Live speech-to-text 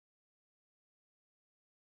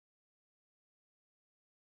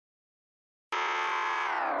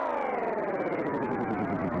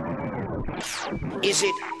Is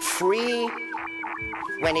it free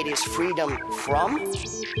when it is freedom from?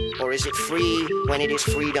 Or is it free when it is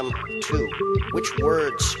freedom to? Which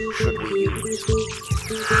words should we use?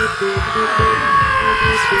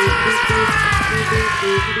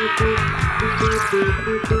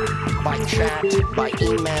 By chat, by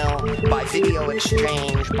email, by video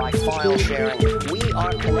exchange, by file sharing, we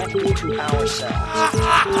are connected to ourselves.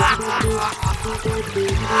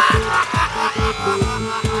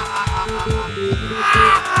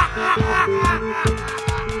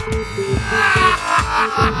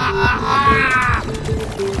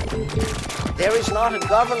 There is not a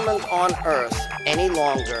government on earth any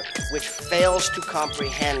longer which fails to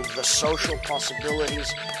comprehend the social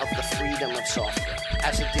possibilities of the freedom of software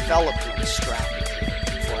as a development strategy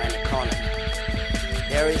for an economy.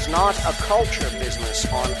 There is not a culture business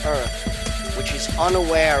on earth which is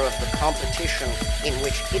unaware of the competition in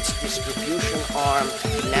which its distribution arm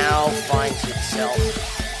now finds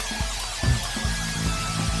itself.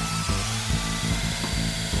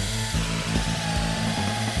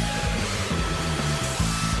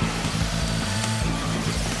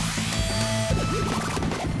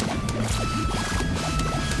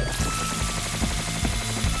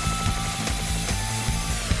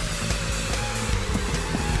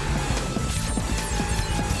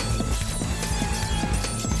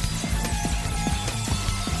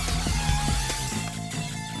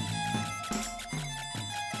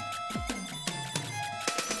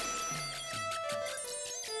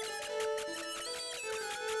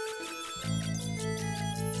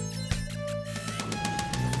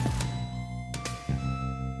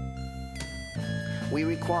 We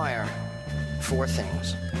require 4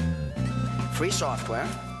 things: free software,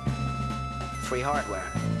 free hardware,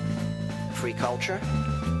 free culture,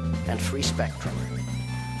 and free spectrum.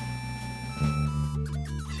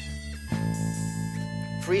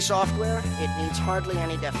 Free software, it needs hardly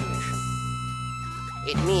any definition.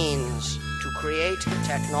 It means to create a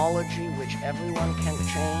technology which everyone can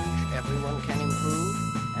change, everyone can improve,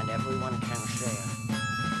 and everyone can share.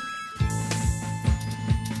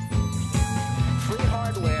 Free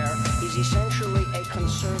hardware is essentially a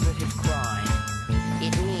conservative crime.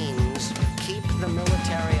 It means keep the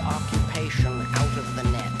military occupation out of the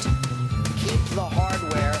net. Keep the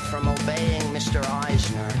hardware from obeying Mr.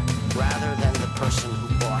 Eisner rather than the person who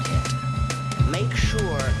bought it. Make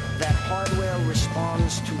sure that hardware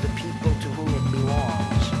responds to the people to whom it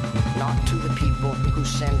belongs, not to the people who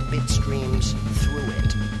send bit streams through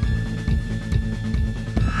it.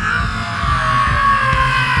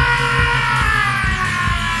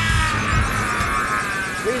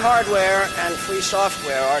 Free hardware and free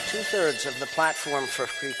software are 2/3 of the platform for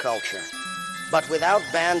free culture. But without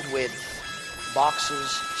bandwidth,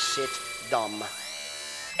 boxes sit dumb.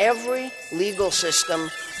 Every legal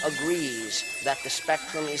system agrees that the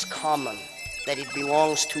spectrum is common, that it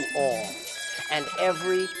belongs to all. And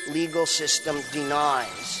every legal system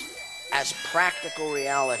denies as practical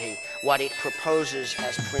reality what it proposes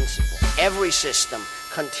as principle. Every system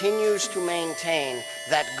continues to maintain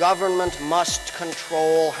that government must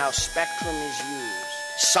control how spectrum is used,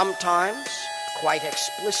 sometimes quite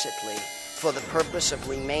explicitly for the purpose of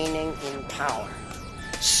remaining in power,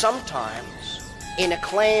 sometimes in a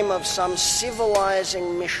claim of some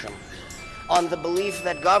civilizing mission on the belief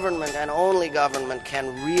that government and only government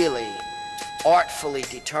can really artfully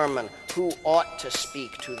determine who ought to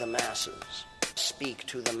speak to the masses. Speak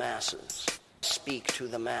to the masses. Speak to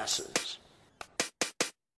the masses.